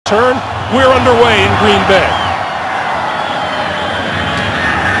return. We're underway in Green Bay.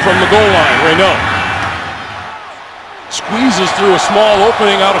 From the goal line, Renault squeezes through a small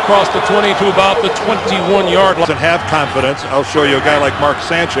opening out across the 20 to about the 21-yard line. Doesn't have confidence. I'll show you a guy like Mark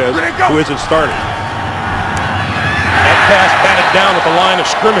Sanchez who isn't starting. That pass batted down at the line of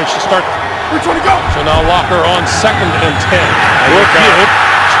scrimmage to start. Which one to go? So now Locker on 2nd and 10. Look at it,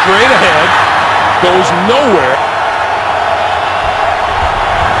 straight ahead, goes nowhere.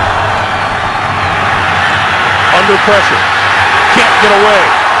 Under pressure, can't get away.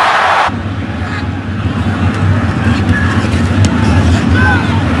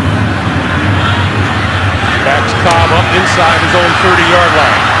 Backs Cobb up inside his own 30-yard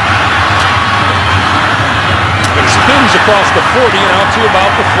line. It spins across the 40 and out to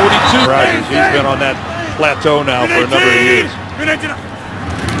about the 42. Rodgers, he's been on that plateau now for a number of years.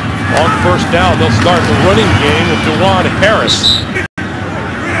 On first down, they'll start the running game with Dewan Harris.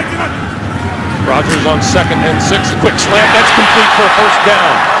 Rodgers on 2nd and 6. Quick slant, that's complete for a first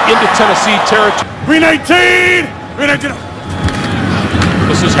down into Tennessee territory. 319!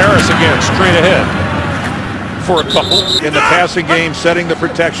 This is Harris again, straight ahead for a couple. In the passing game, setting the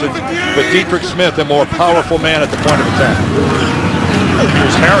protection, but Dietrich Smith, a more powerful man at the point of attack.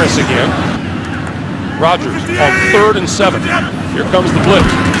 Here's Harris again. Rodgers on 3rd and 7. Here comes the blitz.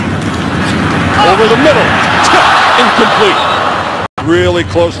 Over the middle. Incomplete. Really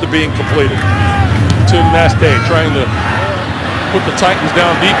close to being completed. Tim Nastay trying to put the Titans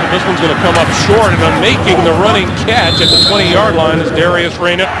down deep, but this one's going to come up short, and making the running catch at the 20-yard line is Darius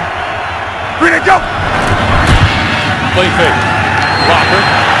Reyna. Reyna, go! Play fake. Locker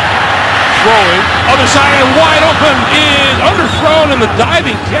throwing. Other side and wide open is underthrown, and the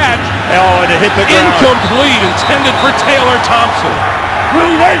diving catch. Oh, and it hit the ground. Incomplete, intended for Taylor Thompson.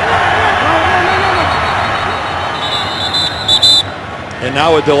 Really late. And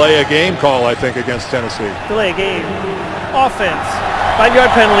now a delay a game call, I think, against Tennessee. Delay a game. Offense. 5-yard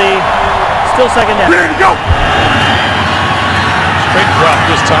penalty. Still 2nd down. Ready to go. Straight drop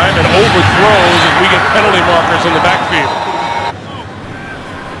this time and overthrows as we get penalty markers in the backfield.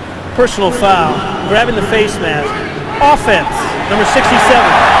 Personal foul. Grabbing the face mask. Offense. Number 67.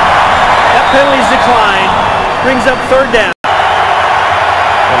 That penalty is declined. Brings up 3rd down.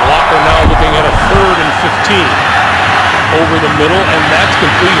 And Locker now looking at a 3rd and 15. Over the middle, and that's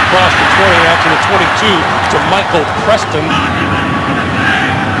complete across the 20 out to the 22 to Michael Preston.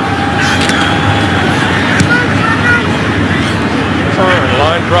 Turn,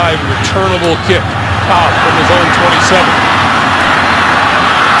 line drive, returnable kick. Cobb from his own 27.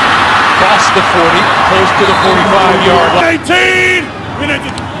 Across the 40, close to the 45-yard line. 18!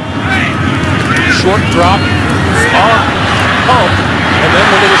 Short drop, arm, pump, and then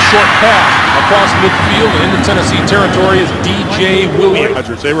the little short pass. Across midfield and into Tennessee territory is D.J. Williams.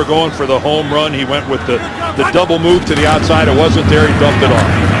 They were going for the home run. He went with the double move to the outside. It wasn't there. He dumped it off.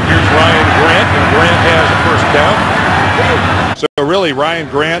 Here's Ryan Grant, and Grant has a first down. So really, Ryan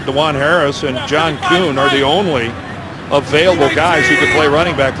Grant, DeJuan Harris, and John Kuhn are the only available guys who could play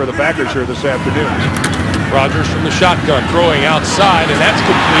running back for the Packers here this afternoon. Rodgers from the shotgun, throwing outside, and that's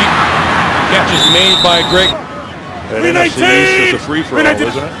complete. Catch is made by Greg. That NFC East is a free-for-all,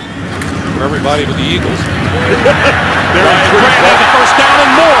 isn't it? Everybody but the Eagles. Ryan Grant has a first down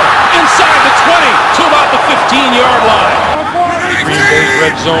and more. Inside the 20 to about the 15-yard line. Green Bay's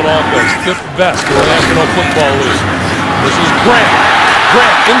red zone offense, 5th best in the National Football League. This is Grant.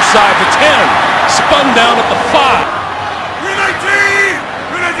 Grant inside the 10. Spun down at the 5.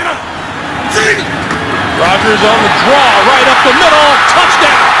 Rodgers on the draw, right up the middle.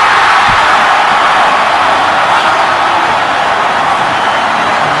 Touchdown.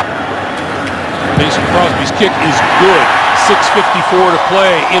 Mason Crosby's kick is good. 6:54 to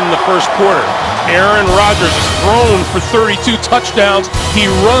play in the first quarter. Aaron Rodgers is thrown for 32 touchdowns. He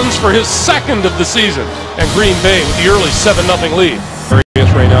runs for his 2nd of the season. And Green Bay with the early 7-0 lead. Darius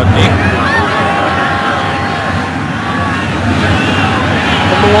Reyna deep.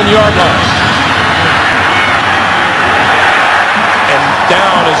 From the 1-yard line. And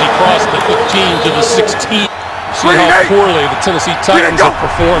down as he crossed the 15 to the 16. See how poorly the Tennessee Titans have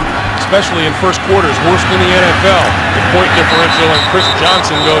performed, especially in first quarters, worse than the NFL. The point differential, and Chris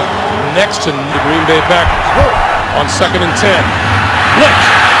Johnson goes next to the Green Bay Packers on 2nd and 10. Blitz,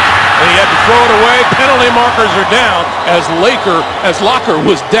 and he had to throw it away. Penalty markers are down as Locker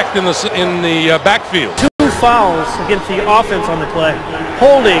was decked in the backfield. 2 fouls against the offense on the play.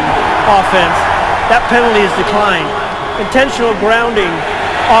 Holding offense, that penalty is declined. Intentional grounding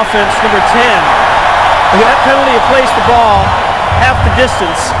offense, number 10. That penalty placed the ball half the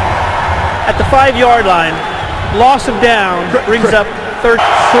distance at the 5-yard line. Loss of down brings up Third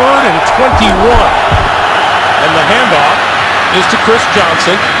and 21. And the handoff is to Chris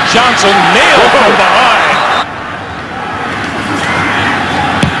Johnson. Johnson nailed from behind.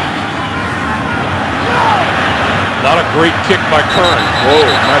 Not a great kick by Kern. Whoa,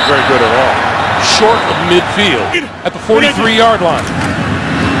 not very good at all. Short of midfield at the 43-yard line.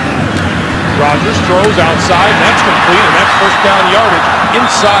 Rogers throws outside, and that's complete, and that's first down yardage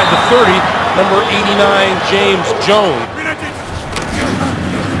inside the 30. Number 89, James Jones.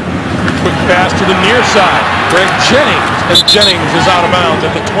 Quick pass to the near side. Greg Jennings, and Jennings is out of bounds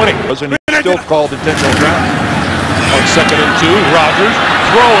at the 20. Wasn't still called intentional grounding. On 2nd and 2, Rogers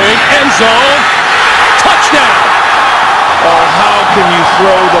throwing, end zone, touchdown. Oh, how can you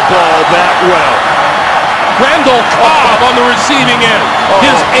throw the ball that well? Randall Cobb on the receiving end.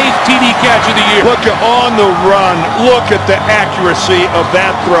 His 8th TD catch of the year. Look on the run. Look at the accuracy of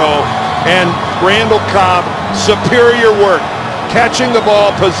that throw. And Randall Cobb, superior work. Catching the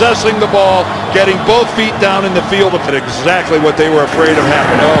ball, possessing the ball, getting both feet down in the field. Exactly what they were afraid of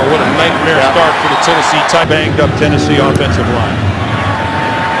happening. Oh, what a nightmare start for the Tennessee Titans. Banged up Tennessee offensive line.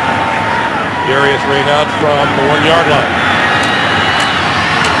 Darius Raynaud from the 1-yard line.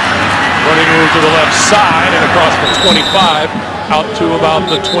 Running room to the left side and across the 25 out to about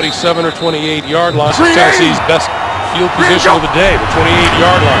the 27 or 28-yard line. Tennessee's best field position of the day, the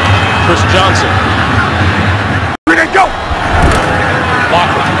 28-yard line. Chris Johnson. Go!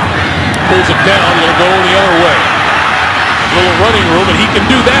 Locker pulls it down, they'll go the other way. Little running room, and he can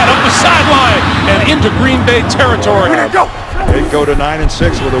do that up the sideline and into Green Bay territory. Go! They go to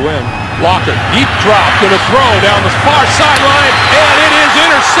 9-6 with a win. Locker, deep drop, going to throw down the far sideline, and it is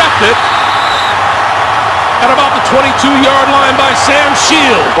intercepted at about the 22-yard line by Sam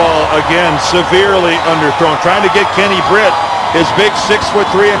Shields. Ball again severely underthrown, trying to get Kenny Britt, his big 6'3"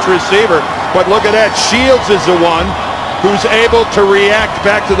 receiver. But look at that, Shields is the one who's able to react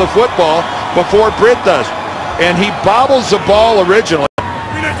back to the football before Britt does. And he bobbles the ball originally.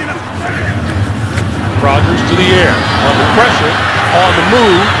 Rogers to the air, under pressure, on the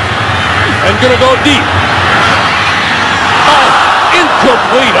move, and gonna go deep. Oh,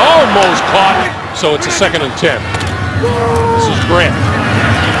 incomplete, almost caught. So it's a 2nd and 10. This is Grant.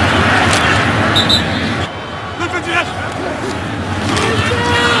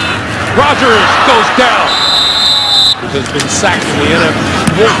 Rogers goes down. Has been sacked in the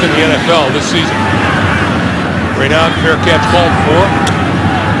NFL this season. Raynaud, fair catch called for,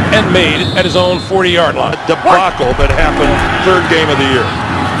 and made at his own 40-yard line. Debacle that happened 3rd game of the year.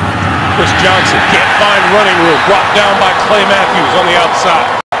 Chris Johnson can't find running room. Brought down by Clay Matthews on the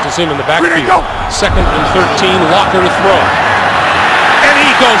outside. To see him in the backfield. 2nd and 13, Locker to throw. And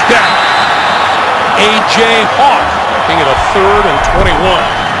he goes down. A.J. Hawk making it a 3rd and 21.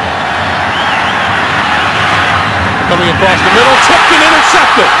 Coming across the middle, tipped and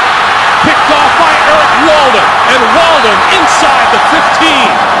intercepted. Picked off by Eric Walden. And Walden inside the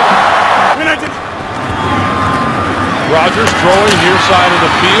 15. Rogers throwing near side of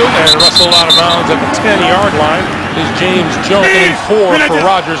the field, and Russell out of bounds at the 10-yard line is James Jones, and 4 for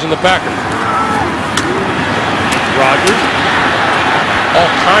Rogers and the Packers. Rogers,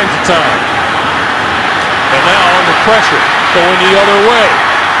 all kinds of time. And now under pressure, going the other way.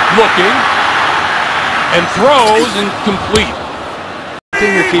 Looking, and throws incomplete. I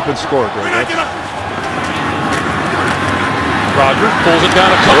think you're keeping score, Greg. Rogers pulls it down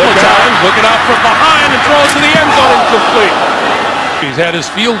a couple of times, looking out from behind and throws to the end zone, incomplete. He's had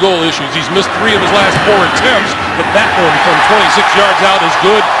his field goal issues. He's missed 3 of his last 4 attempts, but that one from 26 yards out is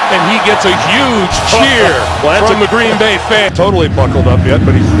good, and he gets a huge cheer from the Green Bay fan. Totally buckled up yet,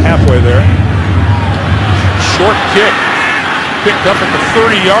 but he's halfway there. Short kick, picked up at the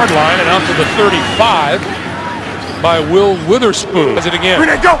 30-yard line and out to the 35 by Will Witherspoon. Does it again.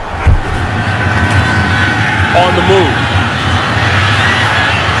 Go! On the move.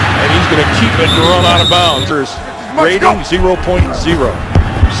 And he's going to keep it and run out of bounds. Rating 0.0.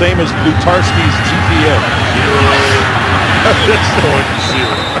 Same as Lutarski's GPA.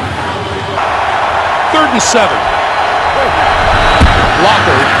 3rd and 7.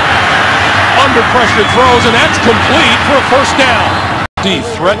 Locker under pressure throws, and that's complete for a first down.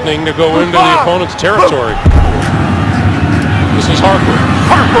 Threatening to go into the opponent's territory. This is Harper.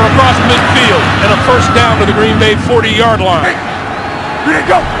 Harper across midfield, and a first down to the Green Bay 40-yard line.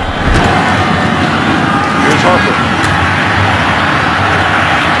 Go! Here's Harper.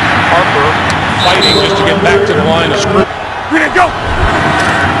 Harper fighting just to get back to the line of scrimmage. Go!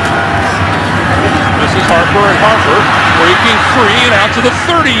 This is Harper, and Harper breaking free and out to the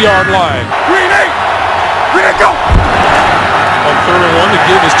 30-yard line. Go! On Third and 1 to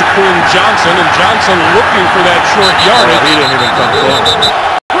give is to Quinn Johnson, and Johnson looking for that short yardage. He didn't even come close.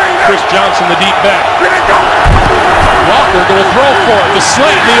 Chris Johnson, the deep back. Walker going to throw for it. The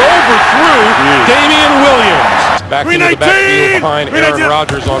slant, the overthrew. Damian Williams. Back into the backfield behind Aaron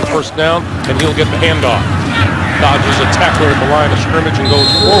Rodgers on first down, and he'll get the handoff. Dodges a tackler at the line of scrimmage and goes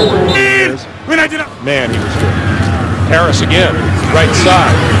forward. Man, he was good. Harris again, right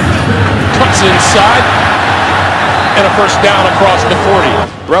side. Cuts inside, and a first down across the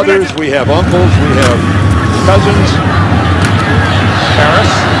 40. Brothers, we have uncles, we have cousins.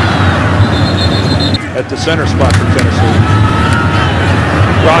 Harris at the center spot for Tennessee.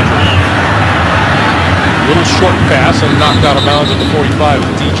 Rodgers. Little short pass and knocked out of bounds at the 45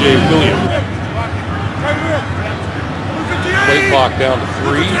 with DJ Williams. Play clock down to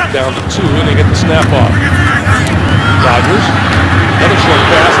 3, down to 2, and they get the snap off. Rodgers. Another short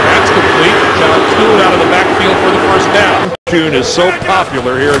pass, and that's complete. John Kuhn out of the backfield for the first down. Kuhn is so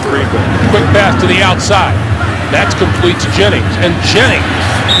popular here in Green Bay. Quick pass to the outside. That's complete to Jennings. And Jennings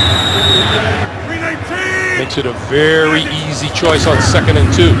makes it a very easy choice on 2nd and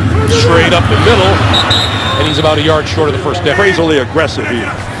 2. Straight up the middle, and he's about a yard short of the first down. Crazily aggressive here.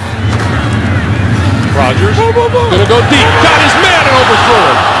 Rodgers gonna go deep. Got his man and overthrew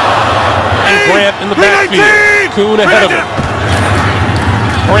him. And Grant in the backfield. Kuhn ahead of him.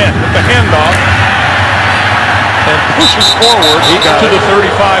 Grant with the handoff and pushes forward to the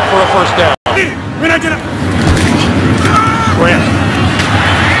 35 for a first down. Grant.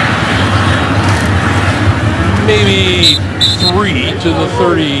 Maybe 3 to the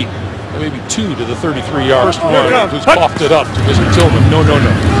 30, maybe 2 to the 33 yard. First one who's coughed it up to Mr. Tillman. No.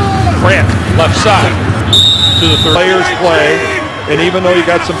 Grant, left side to the 30. Players play, and even though you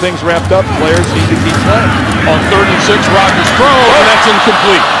got some things wrapped up, players need to keep playing. On 3rd and 6, Rodgers throws, and that's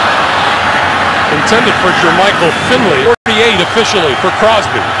incomplete. Intended for Jermichael Finley. 48 officially for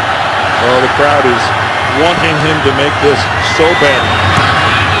Crosby. Oh, the crowd is wanting him to make this so bad.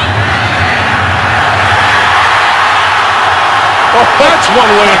 Oh, that's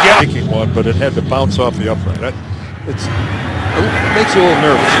one way to get it. Taking one, but it had to bounce off the upright. It makes you a little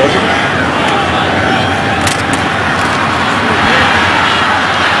nervous, doesn't it?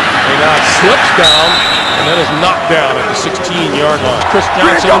 And now it slips down, and then is knocked down at the 16-yard line. Chris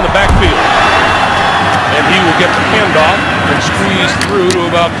Johnson in the backfield. And he will get the handoff and squeeze through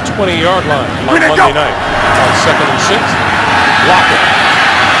to about the 20-yard line on Monday night. On 2nd and 6, Walker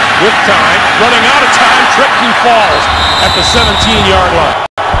with time, running out of time, tripped and falls at the 17-yard line.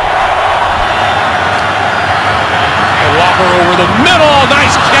 And Walker over the middle,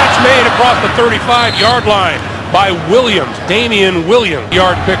 nice catch made across the 35-yard line by Williams, Damian Williams.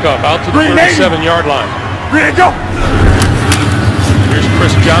 Yard pickup out to the 37-yard line. Here's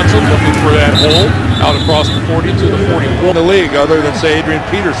Chris Johnson looking for that hole. Out across the 40 to the 41. In the league, other than, say, Adrian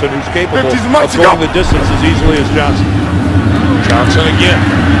Peterson, who's capable of going the distance as easily as Johnson. Johnson again.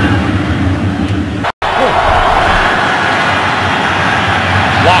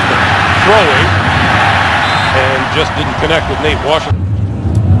 Walker throwing, and just didn't connect with Nate Washington.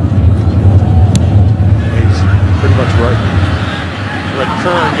 He's pretty much right. Red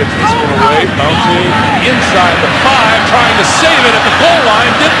Kern gets this one away, bouncing inside the 5, trying to save it at the goal line.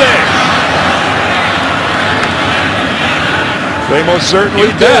 Did they? They most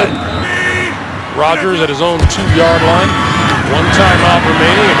certainly did. Rodgers at his own 2-yard line. 1 timeout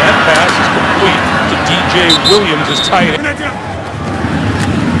remaining, and that pass is complete to DJ Williams, his tight end.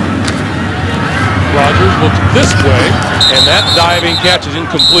 Rodgers looks this way, and that diving catch is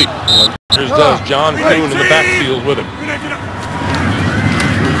incomplete. Rodgers does. John Kuhn in the backfield with him.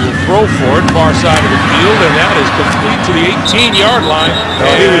 He'll throw for it, far side of the field, and that is complete to the 18-yard line.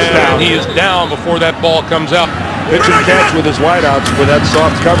 He was down. He is down before that ball comes out. Pitch and catch with his wideouts with that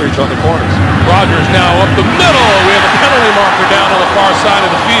soft coverage on the corners. Rodgers now up the middle. We have a penalty marker down on the far side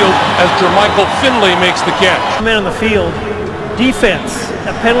of the field as Jermichael Finley makes the catch. Man on the field. Defense.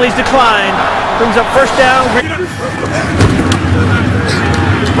 That penalties decline. Brings up first down.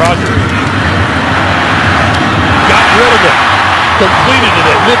 Rodgers got rid of it. Completed it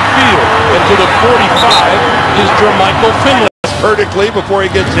at midfield. And to the 45 is Jermichael Finley. Vertically before he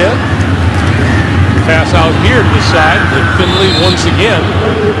gets hit. Pass out here to the side with Finley once again.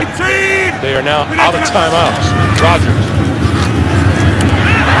 They are now out of timeouts. Rodgers.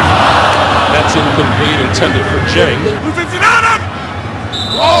 That's incomplete, intended for Jennings. And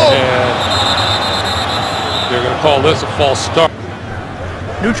they're going to call this a false start.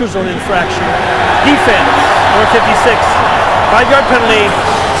 Neutral zone infraction. Defense. Number 56. 5-yard penalty.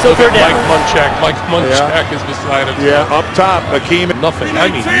 Still third down. Mike Munchak is decided. Yeah, up top, Hakeem. Nothing, I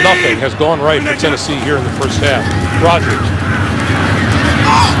mean nothing has gone right for Tennessee here in the first half. Rodgers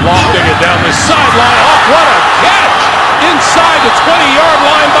Lofting it down the sideline. Oh, what a catch! Inside the 20-yard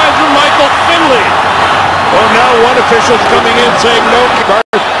line by Jermichael Finley. Well, now one official's coming in saying no.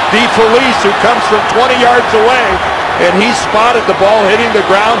 DeFelice, who comes from 20 yards away, and he spotted the ball hitting the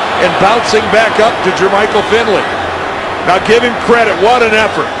ground and bouncing back up to Jermichael Finley. Now give him credit. What an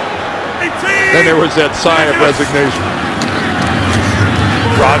effort. Then there was that sign of resignation.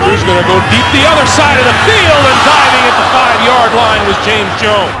 Rogers going to go deep the other side of the field, and diving at the 5-yard line was James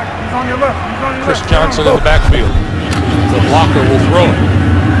Jones. He's on your left. He's on your Chris left. Johnson in the backfield. The blocker will throw it.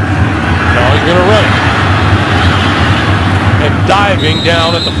 Now he's going to run it. And diving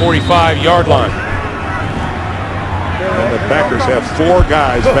down at the 45-yard line. And the Packers have 4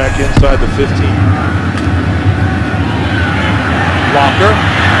 guys back inside the 15. Blocker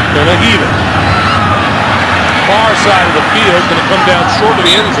going to heave it. Far side of the field, going to come down short of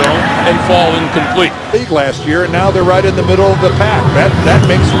the end zone and fall incomplete. League last year, and now they're right in the middle of the pack. That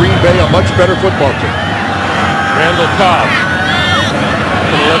makes Green Bay a much better football team. Randall Cobb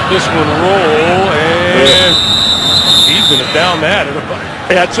going to let this one roll, and he's going to down that.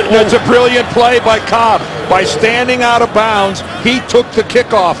 That's a brilliant play by Cobb. By standing out of bounds, he took the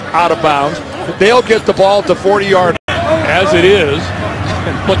kickoff out of bounds. They'll get the ball to 40-yard. As it is,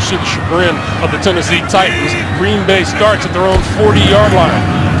 and much to the chagrin of the Tennessee Titans, Green Bay starts at their own 40-yard line.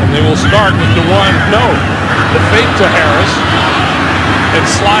 And they will start with the fake to Harris. And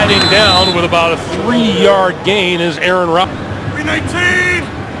sliding down with about a 3-yard gain is Aaron Rodgers. 319.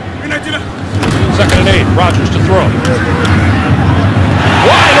 319. Second and 8, Rodgers to throw.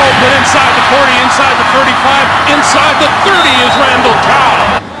 Wide open inside the 40, inside the 35, inside the 30 is Randall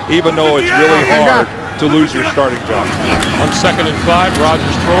Cobb. Even though it's really hard to lose your starting job. On second and 5,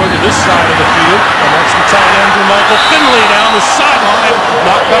 Rodgers throwing to this side of the field, and that's the tight end Jermichael Finley down the sideline,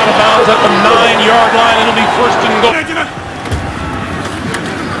 knocked out of bounds at the 9-yard line. It'll be first and goal.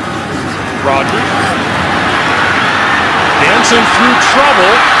 Rodgers dancing through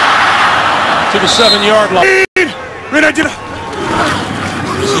trouble to the 7-yard line.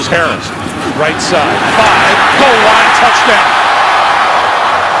 This is Harris, right side, 5, goal line, touchdown.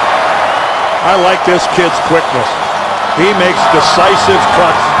 I like this kid's quickness. He makes decisive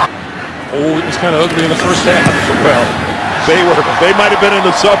cuts. Oh, it was kind of ugly in the first half. Well, they might have been in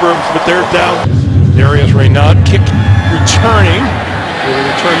the suburbs, but they're down. Darius Reynaud kick returning. Will he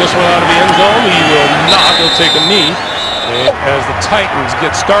return this one out of the end zone? He will not. He'll take a knee. As the Titans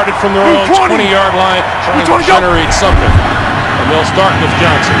get started from their own 20-yard line, trying to generate something. And they'll start with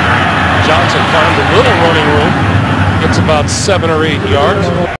Johnson. Johnson finds a little running room. Gets about 7 or 8 yards.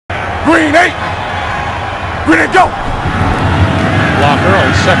 Green 8. Green 8, go. Blocker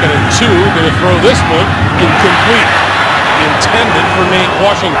on second and 2. Going to throw this one incomplete. Intended for Nate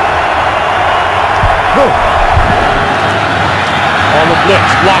Washington. On the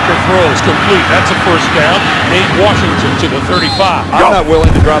blitz, blocker throws complete. That's a first down. Nate Washington to the 35. I'm not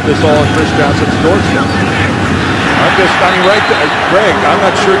willing to drop this all on Chris Johnson's doorstep. Right there, Greg, I'm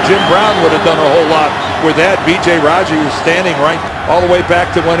not sure Jim Brown would have done a whole lot with that. B.J. Raji was standing right all the way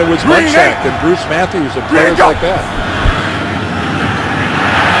back to when it was Munchak and Bruce Matthews and players like that.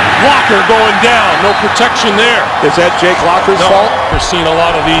 Locker going down, no protection there. Is that Jake Locker's fault? We're seeing a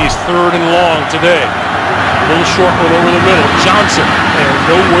lot of these 3rd and long today. A little short one over the middle. Johnson, and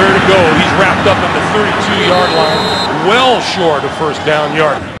nowhere to go. He's wrapped up at the 32-yard line, well short of first down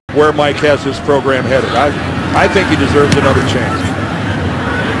yard. Where Mike has his program headed. I think he deserves another chance.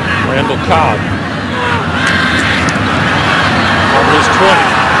 Randall Cobb on his 20.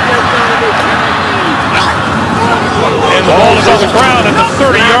 And the ball is on the ground at the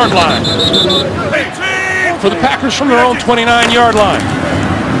 30-yard line. For the Packers from their own 29-yard line.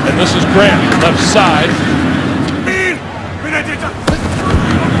 And this is Grant, left side.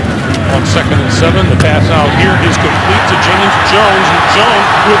 On second and 7, the pass out here is complete to James Jones. And Jones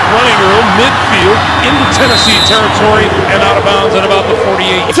with running room, midfield, into Tennessee territory, and out of bounds at about the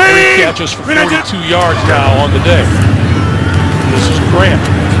 48. 3 catches for 42 yards now on the day. This is Grant.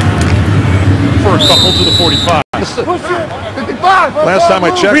 For a couple to the 45. Last time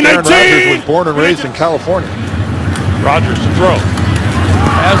I checked, Aaron Rodgers was born and raised in California. Rodgers to throw.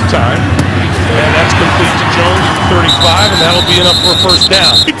 Has time. And that's complete to Jones at 35, and that'll be enough for a first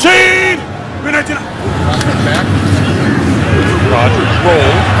down. 18! Rodgers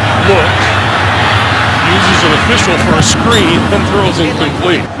rolls, looks, uses an official for a screen, then throws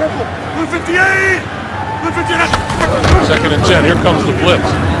incomplete. 158! 159! Second and 10, here comes the blitz.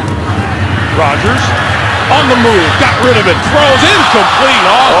 Rodgers on the move, got rid of it, throws incomplete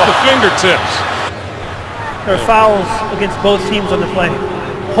off the fingertips. There are fouls against both teams on the play.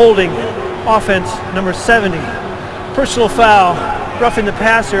 Holding, offense, number 70. Personal foul roughing the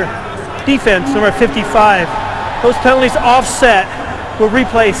passer defense, number 55. Those penalties offset will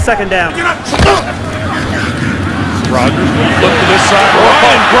replay second down. Rogers will flip to this side.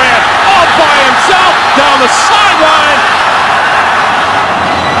 Ryan Grant all by himself down the sideline.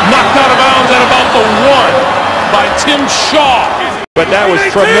 Knocked out of bounds at about the 1 by Tim Shaw. But that was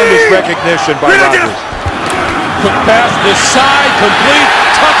tremendous recognition by Rogers. Quick pass this side, complete,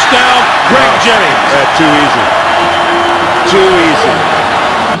 touchdown, Greg Jennings. Too easy. Too easy.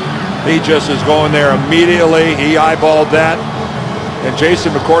 He just is going there immediately. He eyeballed that. And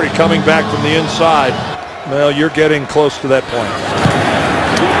Jason McCourty coming back from the inside. Well, you're getting close to that point.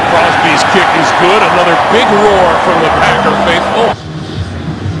 Crosby's kick is good. Another big roar from the Packer faithful.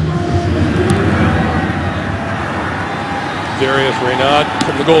 Darius Reynaud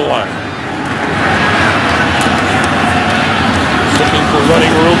from the goal line. Looking for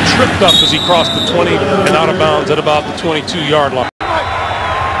running room. Tripped up as he crossed the 20 and out of bounds at about the 22-yard line.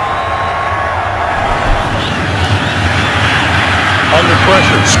 Under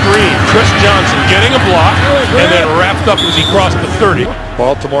pressure, screen, Chris Johnson getting a block, and then wrapped up as he crossed the 30.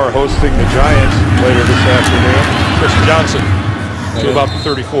 Baltimore hosting the Giants later this afternoon. Chris Johnson to about the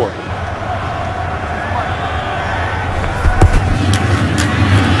 34.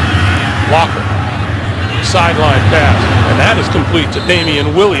 Walker, sideline pass, and that is complete to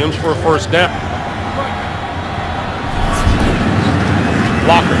Damian Williams for a first down.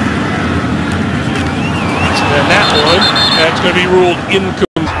 Locker. And that one, that's going to be ruled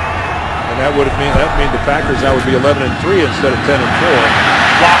incomplete. And that would mean the Packers now would be 11-3 instead of 10-4.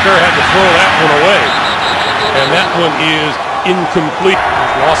 Locker had to throw that one away, and that one is incomplete.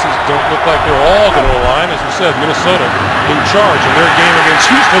 Those losses don't look like they're all going to align. As we said, Minnesota in charge in their game against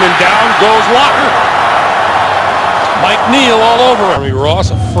Houston, and down goes Locker. Mike Neal all over him.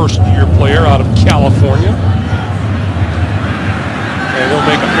 Ross, a first-year player out of California. And he'll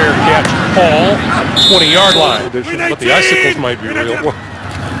make a fair catch. Paul, 20-yard line. But the icicles might be real.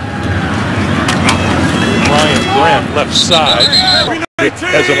 Ryan Grant, left side.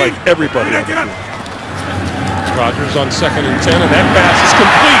 As in like everybody. Rogers on 2nd and 10, and that pass is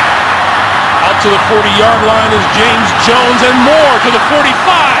complete. Out to the 40-yard line is James Jones, and more to the 45,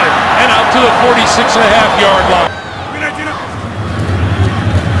 and out to the 46.5-yard line.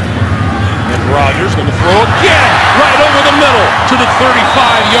 Rogers going to throw again, right over the middle to the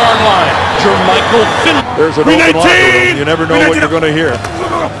 35-yard line. Jermichael Finn. There's an open locker room. You never know what you're going to hear.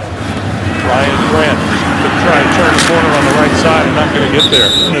 Ryan Grant could try and turn the corner on the right side and not going to get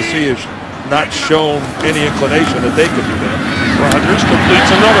there. Tennessee has not shown any inclination that they could do that. Rogers completes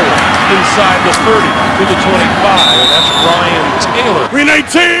another one inside the 30 to the 25, and that's Ryan Taylor.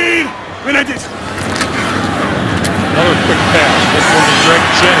 319! 319! Another quick pass. This one to Greg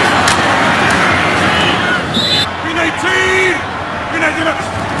Jennings.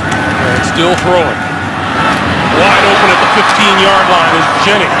 And still throwing. Wide open at the 15-yard line is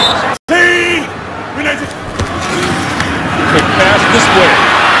Jennings. Quick pass this way.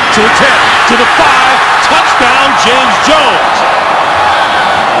 To the 10, to the 5. Touchdown, James Jones.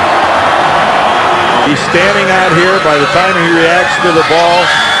 He's standing out here. By the time he reacts to the ball,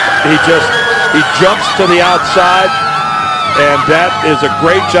 he jumps to the outside, and that is a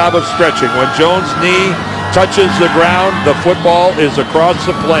great job of stretching. When Jones' knee touches the ground, the football is across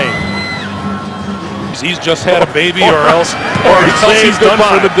the plane. He's just had a baby, or else he's done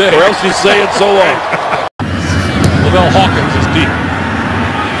for the day. Or else he's saying so long. Lavelle Hawkins is deep.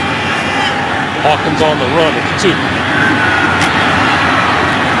 Hawkins on the run at the 2.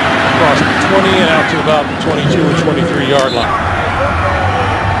 Across the 20 and out to about the 22 or 23-yard line.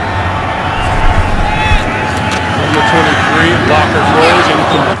 From the 23, Locker throws, and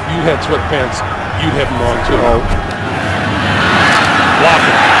if you had sweatpants, you'd have them on too.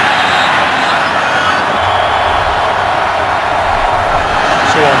 Locker.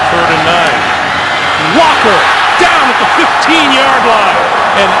 So on 3rd and 9, Walker down at the 15-yard line,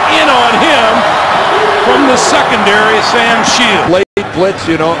 and in on him from the secondary, Sam Shields. Late blitz,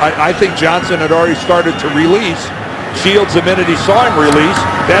 you know, I think Johnson had already started to release. Shields, the minute he saw him release,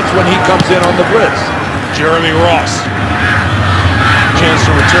 that's when he comes in on the blitz. Jeremy Ross. Chance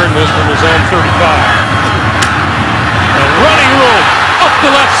to return this from his own 35. And running room up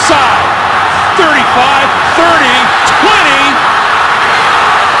the left side. 35, 30, 20.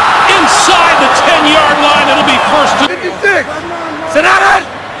 Inside the 10-yard line, it'll be first to 56. Sonata.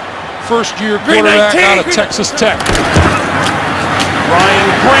 First-year quarterback out of Texas Tech. Ryan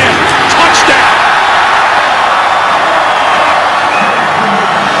Grant, touchdown.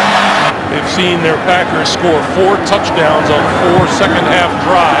 They've seen their Packers score 4 touchdowns on 4 second-half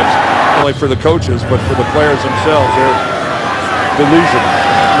drives. Not only for the coaches, but for the players themselves. losing it.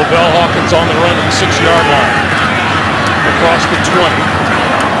 LaBelle Hawkins on the run to the 6-yard line. Across the 20.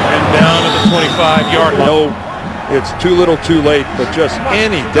 And down to the 25-yard line. No, it's too little too late, but just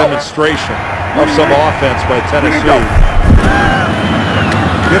any demonstration of some offense by Tennessee.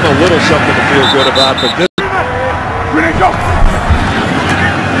 Give them a little something to feel good about, but this.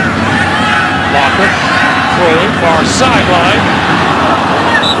 Locker throwing far sideline.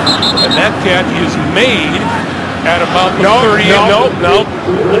 And that catch is made at about the 30. No.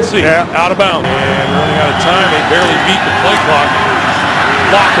 Let's see. Yeah. Out of bounds. And running out of time. They barely beat the play clock.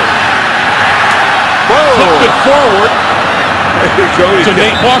 Locker. Flipped it forward to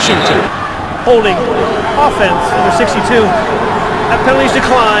Nate Washington. Holding offense, number 62. That penalty's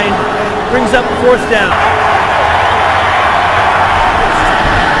declined. Brings up 4th down.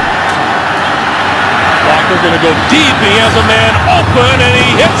 Locker going to go deep. He has a man open and he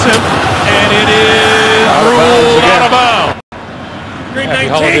hits him. And it is ruled out of bounds. Happy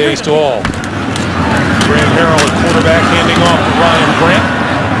holidays to all. Graham Harrell at quarterback, handing off to Ryan Grant.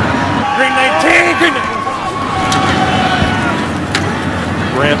 Green 19. Green 19.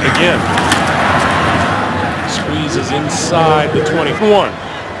 Grant again. Squeezes inside the 21.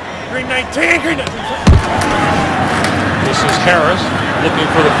 Green 19. Green 19. This is Harris looking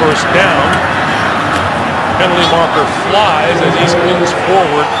for the first down. Penalty marker flies as he spins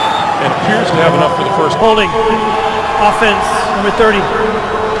forward and appears to have enough for the first. Holding offense, number 30.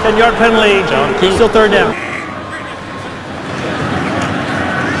 10-yard penalty. John Kuhn. Still 3rd down.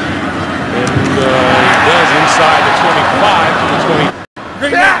 And he does inside the 25 to the 20.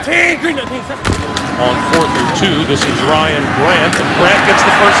 Green 19. Green 19. On 4th and 2, this is Ryan Grant, and Grant gets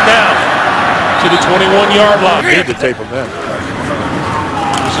the first down to the 21-yard line. Need to tape him in.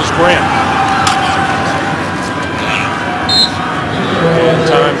 This is Grant. And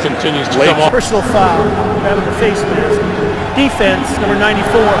time continues to come off. Personal foul, grabbing the face mask. Defense, number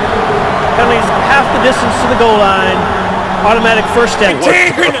 94. Penalties half the distance to the goal line. Automatic first down.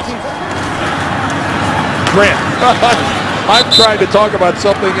 Grant. I'm trying to talk about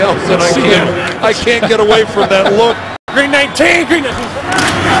something else, and I can't get away from that look. Green 19. Green 19.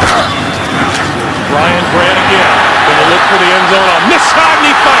 Ryan Grant again. Going to look for the end zone on this side, and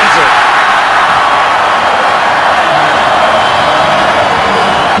he finds it.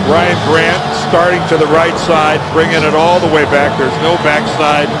 Ryan Grant starting to the right side, bringing it all the way back. There's no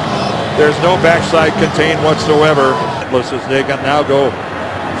backside. There's no backside contained whatsoever. As they can now go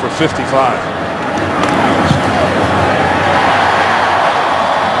for 55.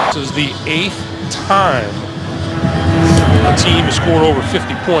 This is the 8th time a team has scored over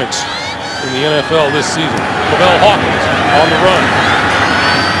 50 points in the NFL this season. LaBelle Hawkins on the run.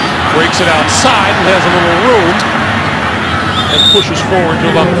 Breaks it outside and has a little room and pushes forward to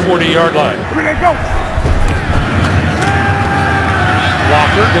about the 40-yard line.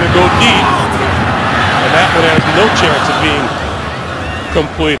 Locker going to go deep. And that one has no chance of being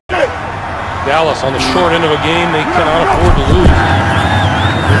complete. Dallas on the short end of a game they cannot afford to lose.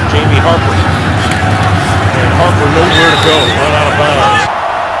 Jamie Harper. And Harper nowhere to go. Run out of bounds.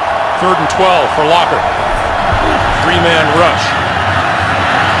 3rd and 12 for Locker. 3-man rush.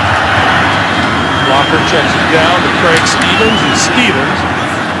 Locker checks it down to Craig Stevens, and Stevens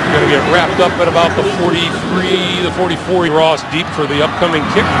is going to get wrapped up at about the 43, the 44. Ross deep for the upcoming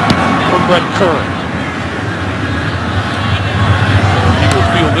kick for Brett Kern. He will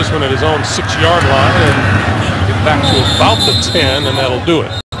field this one at his own 6-yard line and get back to about the 10, and that'll do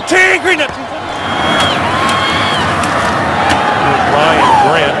it. Ryan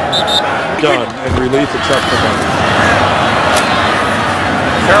Grant Done and relief at Chuck McDonough.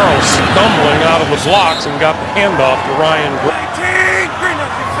 Carroll stumbling out of the blocks and got the handoff to Ryan Grant.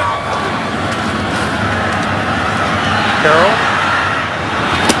 Carroll,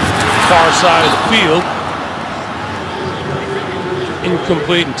 far side of the field.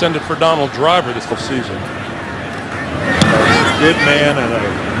 Incomplete, intended for Donald Driver this season. Good man and a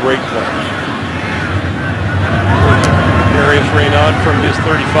great player. Darius Raynaud from his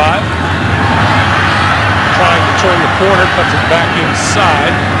 35. Trying to turn the corner, cuts it back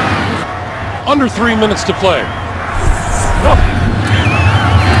inside. Under 3 minutes to play.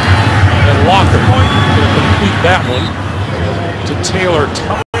 And Locker going to complete that one to Taylor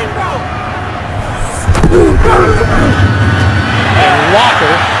Thomas. And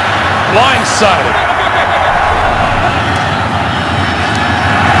Locker blindsided.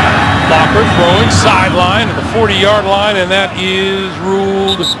 Locker throwing sideline at the 40-yard line, and that is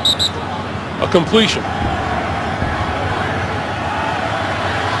ruled a completion.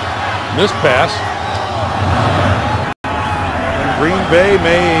 Missed pass. And Green Bay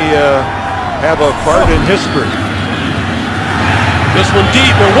may have a part in history. This one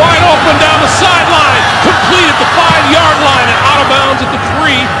deep and wide open down the sideline. Complete at the 5-yard line and out of bounds at the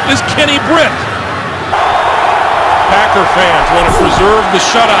 3 is Kenny Britt. Packer fans want to preserve the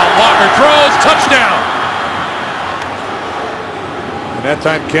shutout. Walker throws, touchdown. And that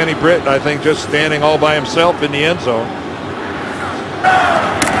time Kenny Britt, I think, just standing all by himself in the end zone.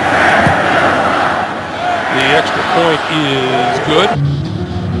 The extra point is good.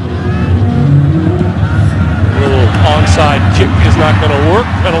 Little onside kick is not going to work.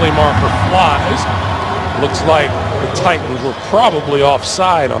 Penalty marker flies. Looks like the Titans were probably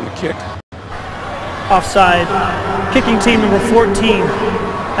offside on the kick. Offside. Kicking team number 14.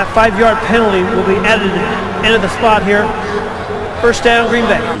 That 5-yard penalty will be added to the end of the spot here. First down, Green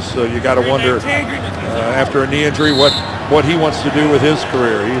Bay. So you got to wonder, after a knee injury, what he wants to do with his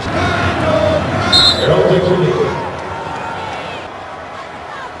career.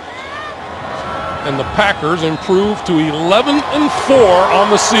 And the Packers improve to 11-4 on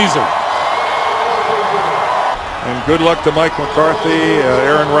the season. And good luck to Mike McCarthy,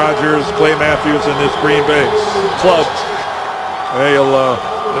 Aaron Rodgers, Clay Matthews, and this Green Bay club.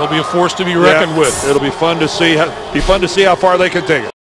 They'll be a force to be reckoned with. It'll be fun to see how far they can take it.